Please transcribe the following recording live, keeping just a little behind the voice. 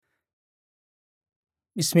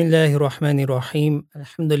بسم الله الرحمن الرحيم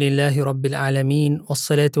الحمد لله رب العالمين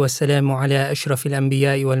والصلاة والسلام على أشرف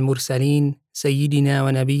الأنبياء والمرسلين سيدنا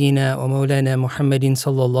ونبينا ومولانا محمد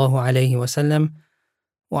صلى الله عليه وسلم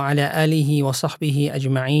وعلى آله وصحبه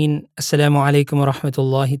أجمعين. Assalamu alaikum wa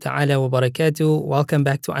rahmatullahi ta'ala wa barakatuh. Welcome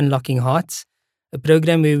back to Unlocking Hearts, a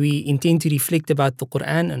program where we intend to reflect about the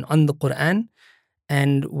Quran and on the Quran,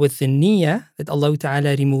 and with the niyyah that Allah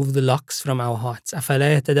Ta'ala remove the locks from our hearts.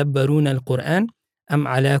 أَفَلَا يَتَدَبَّرُونَ الْقُرْآنَ أَمْ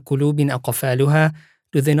عَلَى قُلُوبٍ أَقْفَالُهَا.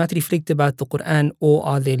 Do they not reflect about the Quran, or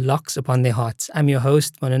are there locks upon their hearts? I'm your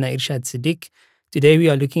host, Maulana Irshad Siddiq. Today we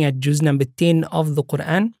are looking at juz number 10 of the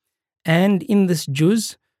Quran. And in this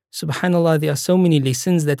juz, subhanAllah, there are so many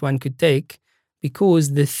lessons that one could take,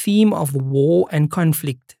 because the theme of war and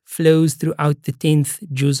conflict flows throughout the 10th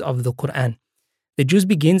juz of the Quran. The juz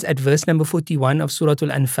begins at verse number 41 of Surah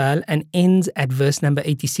Al-Anfal and ends at verse number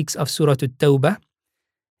 86 of Surah At-Tawbah.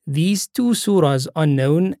 These two surahs are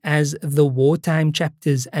known as the wartime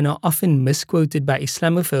chapters and are often misquoted by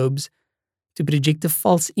Islamophobes to project a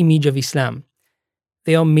false image of Islam.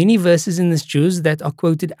 There are many verses in this juz that are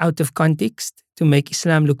quoted out of context to make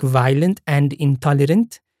Islam look violent and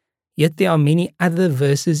intolerant, yet there are many other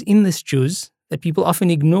verses in this juz that people often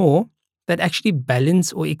ignore that actually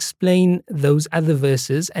balance or explain those other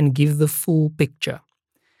verses and give the full picture.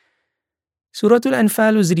 Surah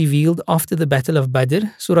Al-Anfal was revealed after the Battle of Badr.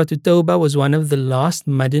 Surah At-Tawbah was one of the last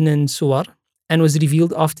Madinan surah and was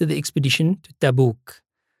revealed after the expedition to Tabuk.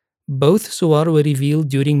 Both surah were revealed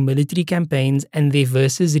during military campaigns, and their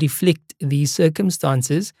verses reflect these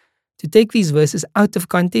circumstances. To take these verses out of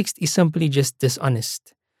context is simply just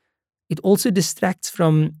dishonest. It also distracts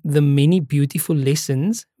from the many beautiful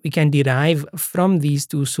lessons we can derive from these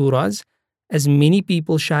two surahs, as many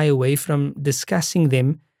people shy away from discussing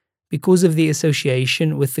them because of the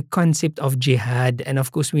association with the concept of jihad. And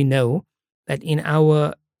of course we know that in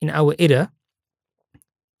our era,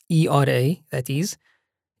 ERA, that is,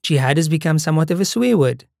 jihad has become somewhat of a swear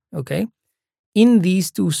word, okay? In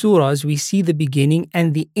these two surahs, we see the beginning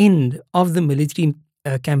and the end of the military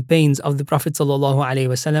campaigns of the Prophet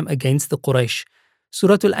ﷺ against the Quraysh.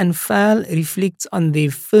 Surah Al-Anfal reflects on their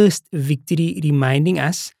first victory, reminding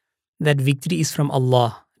us that victory is from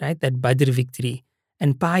Allah, right? That Badr victory.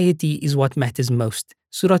 And piety is what matters most.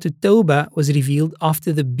 Surah At-Tawbah was revealed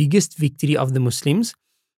after the biggest victory of the Muslims,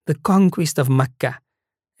 the conquest of Makkah,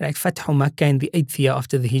 right? Fathu Makkah in the 8th year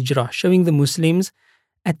after the Hijrah, showing the Muslims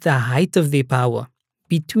at the height of their power.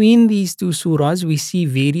 Between these two surahs, we see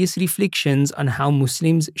various reflections on how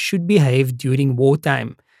Muslims should behave during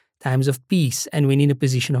wartime, times of peace, and when in a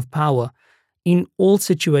position of power. In all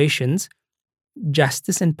situations,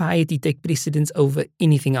 justice and piety take precedence over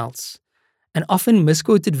anything else. An often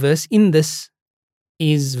misquoted verse in this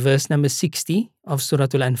is verse number 60 of Surah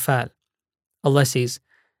Al-Anfal. Allah says,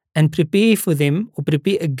 "And prepare for them, or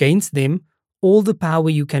prepare against them, all the power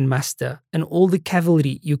you can muster and all the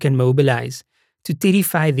cavalry you can mobilize, to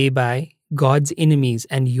terrify thereby God's enemies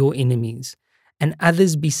and your enemies, and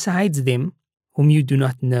others besides them whom you do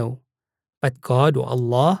not know. But God, or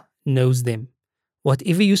Allah, knows them.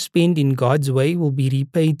 Whatever you spend in God's way will be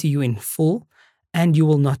repaid to you in full, and you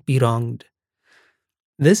will not be wronged."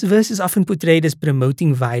 This verse is often portrayed as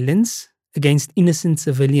promoting violence against innocent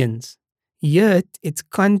civilians. Yet, its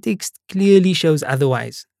context clearly shows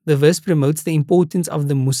otherwise. The verse promotes the importance of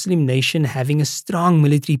the Muslim nation having a strong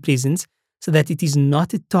military presence so that it is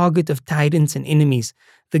not a target of tyrants and enemies.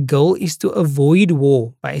 The goal is to avoid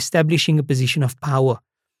war by establishing a position of power.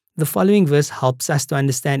 The following verse helps us to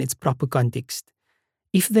understand its proper context.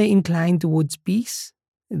 If they incline towards peace,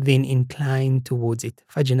 then incline towards it.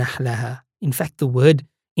 فَجْنَحْ لَهَا. In fact, the word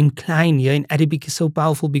incline here in Arabic is so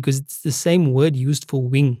powerful because it's the same word used for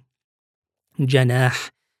wing. Janah.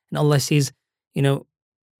 And Allah says,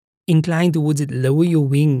 incline towards it, lower your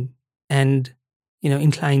wing, and,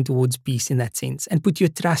 incline towards peace in that sense. And put your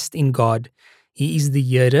trust in God. He is the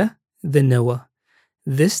hearer, the knower.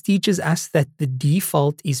 This teaches us that the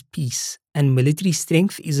default is peace, and military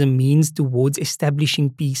strength is a means towards establishing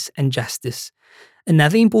peace and justice.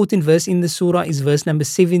 Another important verse in the surah is verse number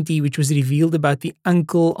 70, which was revealed about the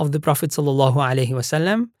uncle of the Prophet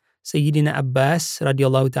ﷺ, Sayyidina Abbas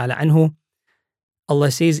radiallahu ta'ala anhu.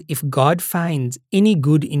 Allah says, "If God finds any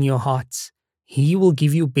good in your hearts, He will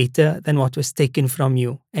give you better than what was taken from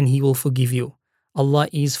you, and He will forgive you. Allah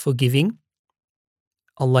is forgiving.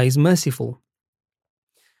 Allah is merciful."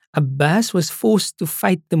 Abbas was forced to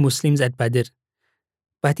fight the Muslims at Badr,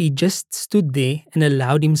 but he just stood there and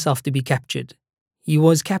allowed himself to be captured. He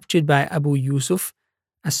was captured by Abu Yusuf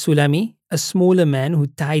as-Sulami, a smaller man who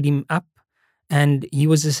tied him up, and he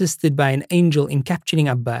was assisted by an angel in capturing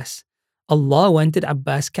Abbas. Allah wanted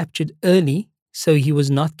Abbas captured early so he was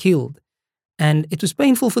not killed. And it was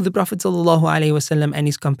painful for the Prophet ﷺ and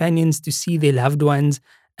his companions to see their loved ones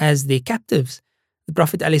as their captives. The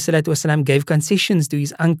Prophet ﷺ gave concessions to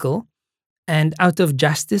his uncle, and out of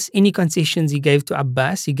justice, any concessions he gave to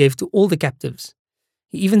Abbas, he gave to all the captives.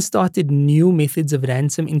 He even started new methods of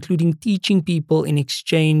ransom, including teaching people in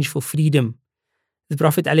exchange for freedom. The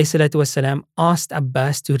Prophet ﷺ asked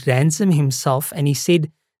Abbas to ransom himself, and he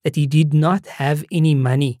said that he did not have any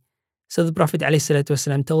money. So the Prophet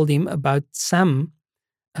ﷺ told him about some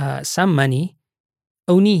money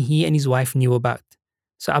only he and his wife knew about.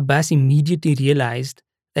 So Abbas immediately realized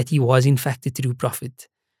that he was in fact a true prophet.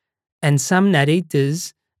 And some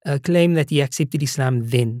narrators claim that he accepted Islam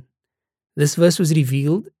then. This verse was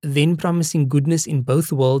revealed, then promising goodness in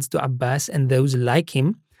both worlds to Abbas and those like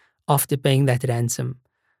him after paying that ransom.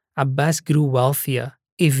 Abbas grew wealthier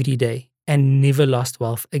every day and never lost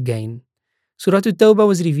wealth again. Surah At-Tawbah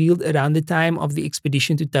was revealed around the time of the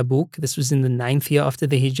expedition to Tabuk. This was in the 9th year after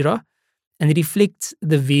the Hijrah, and it reflects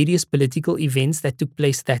the various political events that took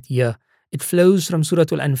place that year. It flows from Surah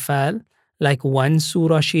Al-Anfal, like one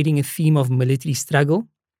surah sharing a theme of military struggle.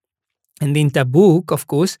 And then Tabuk, of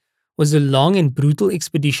course, was a long and brutal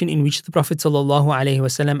expedition in which the Prophet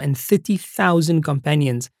ﷺ and 30,000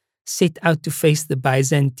 companions set out to face the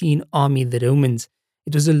Byzantine army, the Romans.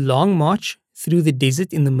 It was a long march through the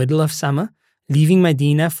desert in the middle of summer. Leaving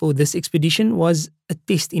Medina for this expedition was a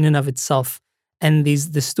test in and of itself. And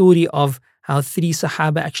there's the story of how 3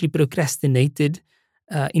 Sahaba actually procrastinated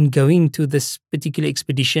in going to this particular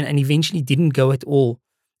expedition and eventually didn't go at all.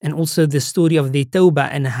 And also the story of their tawbah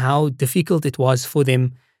and how difficult it was for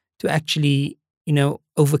them to actually,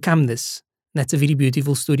 overcome this. That's a very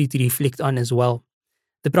beautiful story to reflect on as well.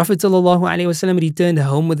 The Prophet ﷺ returned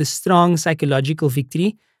home with a strong psychological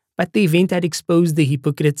victory, but the event had exposed the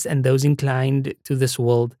hypocrites and those inclined to this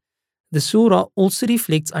world. The surah also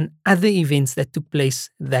reflects on other events that took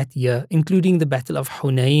place that year, including the Battle of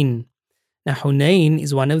Hunayn. Now, Hunayn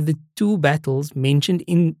is one of the 2 battles mentioned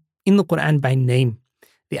in the Quran by name.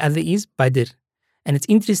 The other is Badr. And it's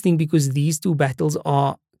interesting because these 2 battles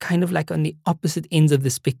are kind of like on the opposite ends of the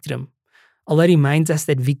spectrum. Allah reminds us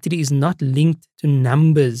that victory is not linked to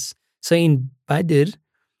numbers. So in Badr,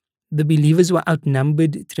 the believers were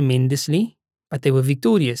outnumbered tremendously, but they were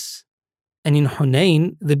victorious. And in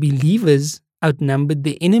Hunayn, the believers outnumbered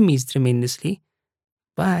the enemies tremendously,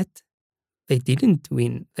 but they didn't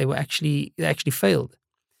win. They actually failed.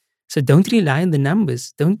 So don't rely on the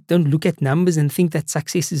numbers. Don't look at numbers and think that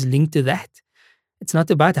success is linked to that. It's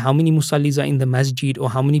not about how many musallis are in the masjid or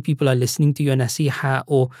how many people are listening to your nasiha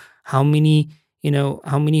or how many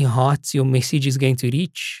hearts your message is going to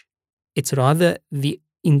reach. It's rather the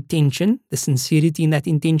intention, the sincerity in that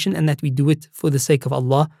intention, and that we do it for the sake of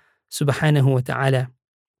Allah subhanahu wa ta'ala.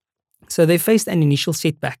 So they faced an initial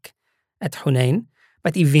setback at Hunayn,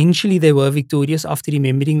 but eventually they were victorious after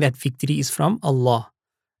remembering that victory is from Allah.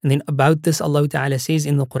 And then about this, Allah Ta'ala says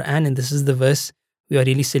in the Quran, and this is the verse we are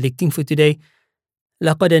really selecting for today,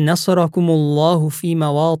 لَقَدْ نَصَرَكُمُ اللَّهُ فِي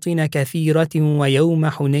مَوَاطِنَ كَثِيرَةٍ وَيَوْمَ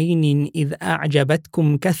حُنَيْنٍ إِذْ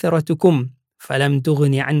أَعْجَبَتْكُمْ كَثْرَتُكُمْ فَلَمْ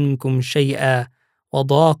تُغْنِ عَنْكُمْ شَيْئًا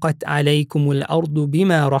وَضَاقَتْ عَلَيْكُمُ الْأَرْضُ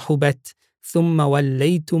بِمَا رَحُبَتْ ثُمَّ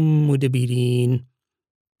وَلَّيْتُمْ مُدْبِرِينَ.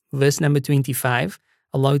 Verse number 25,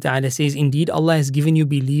 Allah Ta'ala says, indeed Allah has given you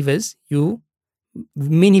believers,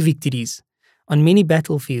 many victories on many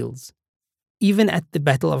battlefields, even at the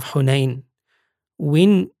battle of Hunayn,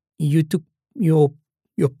 when you took your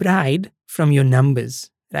pride from your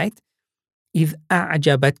numbers, right? إِذْ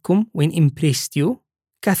أَعْجَبَتْكُمْ, when impressed you,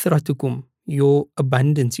 كَثْرَتُكُمْ, your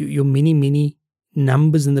abundance, your many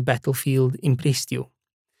numbers in the battlefield impressed you.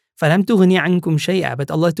 فَلَمْ تُغْنِ عَنْكُمْ شَيْئًا,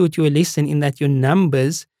 but Allah taught you a lesson in that your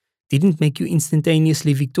numbers didn't make you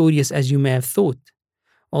instantaneously victorious as you may have thought.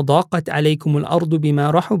 وَضَاقَتْ عَلَيْكُمُ الْأَرْضُ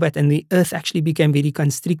بِمَا رَحُبَتْ, and the earth actually became very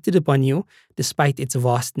constricted upon you despite its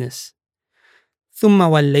vastness. ثُمَّ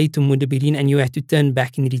وَلَّيْتُمْ مُدْبِرِينَ, and you had to turn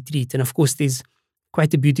back in retreat. And of course there's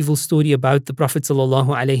quite a beautiful story about the Prophet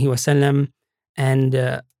ﷺ and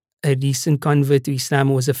a recent convert to Islam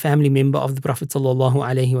who was a family member of the Prophet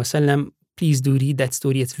ﷺ. Please do read that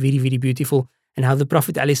story. It's very, very beautiful. And how the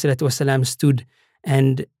Prophet ﷺ stood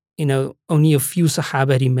and, only a few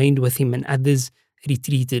Sahaba remained with him and others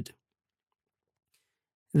retreated.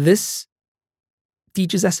 This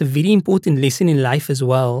teaches us a very important lesson in life as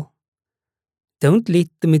well. Don't let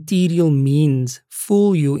the material means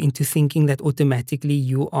fool you into thinking that automatically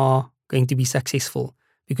you are going to be successful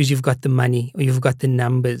because you've got the money or you've got the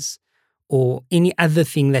numbers or any other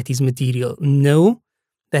thing that is material. Know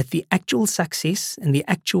that the actual success and the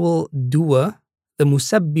actual doer, the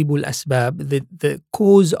musabbibul asbab, the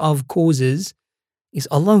cause of causes, is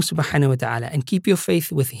Allah subhanahu wa ta'ala. And keep your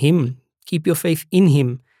faith with Him, keep your faith in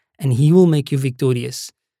Him, and He will make you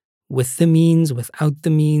victorious. With the means, without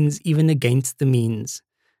the means, even against the means.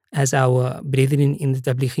 As our brethren in the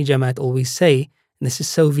Tablighi Jamaat always say, and this is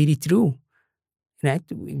so very true. Right?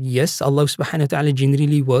 Yes, Allah subhanahu wa ta'ala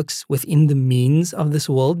generally works within the means of this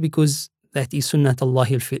world because that is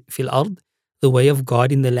sunnatullahi fil ard, the way of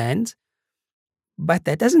God in the land. But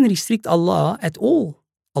that doesn't restrict Allah at all.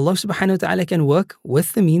 Allah subhanahu wa ta'ala can work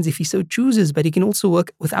with the means if He so chooses, but He can also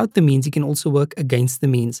work without the means. He can also work against the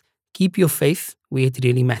means. Keep your faith where it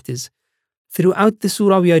really matters. Throughout the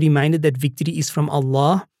surah, we are reminded that victory is from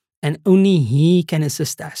Allah and only He can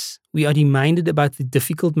assist us. We are reminded about the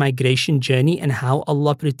difficult migration journey and how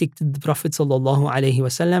Allah protected the Prophet sallallahu alaihi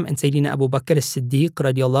wasallam and Sayyidina Abu Bakr as-Siddiq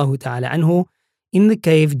radiallahu ta'ala anhu in the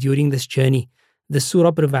cave during this journey. The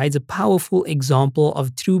surah provides a powerful example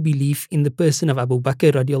of true belief in the person of Abu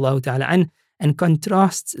Bakr radiallahu ta'ala anhu and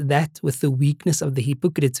contrasts that with the weakness of the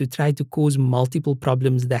hypocrites who tried to cause multiple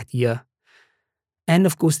problems that year. And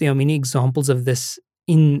of course, there are many examples of this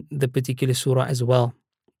in the particular surah as well.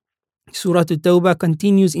 Surah At-Tawbah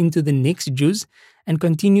continues into the next juz and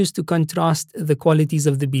continues to contrast the qualities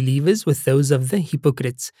of the believers with those of the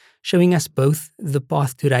hypocrites, showing us both the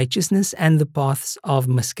path to righteousness and the paths of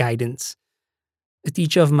misguidance. A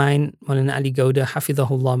teacher of mine, Maulana Ali Gauda,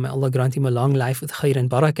 Hafidhahullah, may Allah grant him a long life with khair and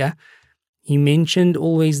barakah, he mentioned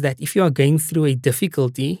always that if you are going through a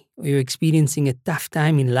difficulty or you're experiencing a tough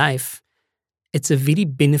time in life, it's a very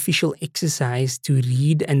beneficial exercise to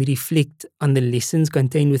read and reflect on the lessons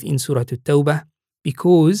contained within Surah At-Tawbah,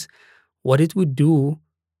 because what it would do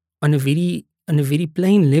on a very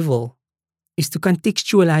plain level is to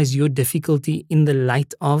contextualize your difficulty in the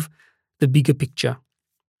light of the bigger picture.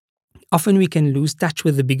 Often we can lose touch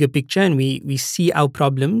with the bigger picture and we see our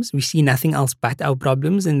problems, we see nothing else but our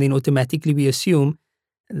problems, and then automatically we assume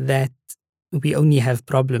that we only have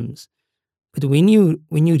problems. But when you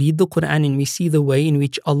read the Quran and we see the way in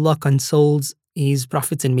which Allah consoles His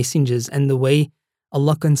prophets and messengers and the way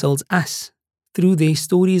Allah consoles us through their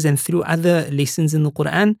stories and through other lessons in the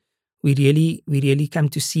Quran, we really come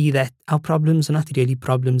to see that our problems are not really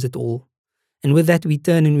problems at all. And with that we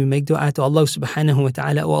turn and we make dua to Allah subhanahu wa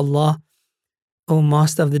ta'ala. O Allah, O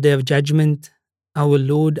Master of the Day of Judgment, our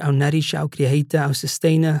Lord, our Nourisher, our Creator, our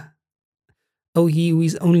Sustainer, O He who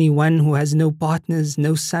is only one, who has no partners,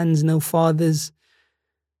 no sons, no fathers.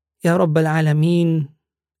 Ya Rabbal Alameen,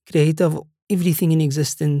 Creator of everything in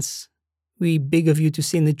existence, we beg of you to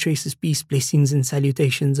send the choicest peace, blessings and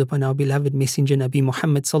salutations upon our beloved Messenger Nabi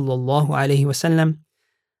Muhammad sallallahu alaihi wasallam,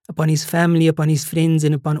 upon his family, upon his friends,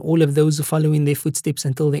 and upon all of those who follow in their footsteps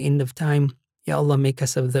until the end of time. Ya Allah, make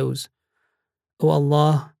us of those. O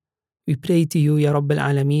Allah, we pray to you, Ya Rabbal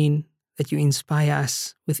Alameen, that you inspire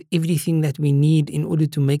us with everything that we need in order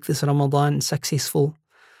to make this Ramadan successful.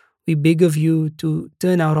 We beg of you to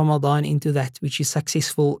turn our Ramadan into that which is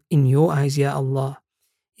successful in your eyes, Ya Allah.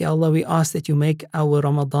 Ya Allah, we ask that you make our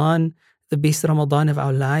Ramadan the best Ramadan of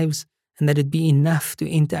our lives, and that it be enough to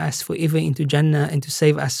enter us forever into Jannah and to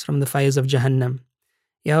save us from the fires of Jahannam.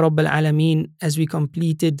 Ya Rabbal Alameen, as we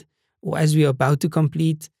completed, or as we are about to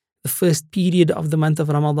complete, the first period of the month of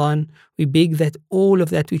Ramadan, we beg that all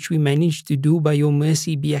of that which we managed to do by your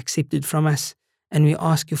mercy be accepted from us, and we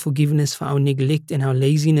ask your forgiveness for our neglect and our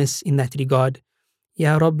laziness in that regard.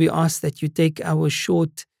 Ya Rabb, we ask that you take our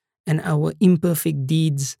short and our imperfect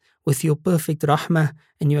deeds with your perfect rahmah,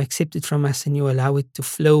 and you accept it from us and you allow it to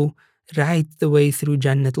flow right the way through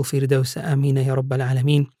Jannatul Firdaus. Ameen ya Rabbal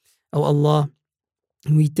Alameen. O Allah,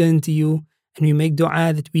 we turn to you and we make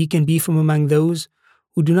dua that we can be from among those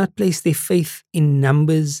who do not place their faith in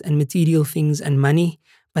numbers and material things and money,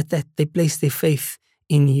 but that they place their faith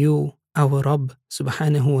in you, our Rabb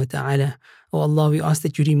subhanahu wa ta'ala. O Allah, we ask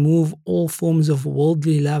that you remove all forms of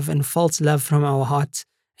worldly love and false love from our hearts,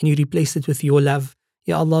 and you replace it with your love.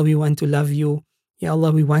 Ya Allah, we want to love you. Ya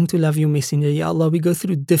Allah, we want to love your messenger. Ya Allah, we go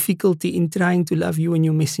through difficulty in trying to love you and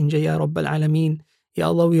your messenger, Ya Rabbal Alameen. Ya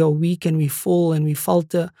Allah, we are weak and we fall and we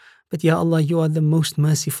falter, but Ya Allah, you are the most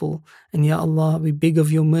merciful. And Ya Allah, we beg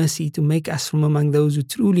of your mercy to make us from among those who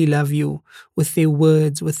truly love you with their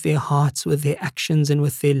words, with their hearts, with their actions and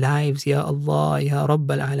with their lives. Ya Allah, Ya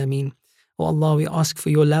Rabbal Alameen. Oh Allah, we ask for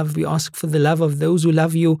your love. We ask for the love of those who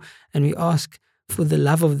love you, and we ask for the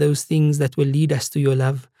love of those things that will lead us to your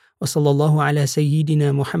love. وصلى الله على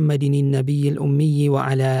سيدنا محمد النبي الأمي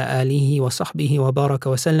وعلى آله وصحبه وبارك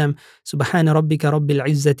وسلم. سبحان ربك رب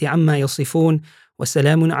العزة عما يصفون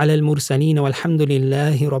وسلام على المرسلين والحمد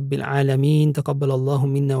لله رب العالمين. تقبل الله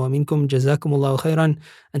منا ومنكم. جزاكم الله خيرا.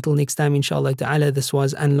 Until next time, inshallah ta'ala, this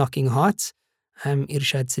was Unlocking Hearts. I'm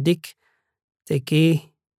Irshad Siddiq. Take care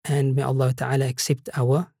and may Allah ta'ala accept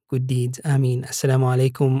our good deeds. Ameen. Assalamu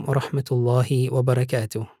alaikum wa rahmatullahi wa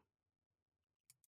barakatuh.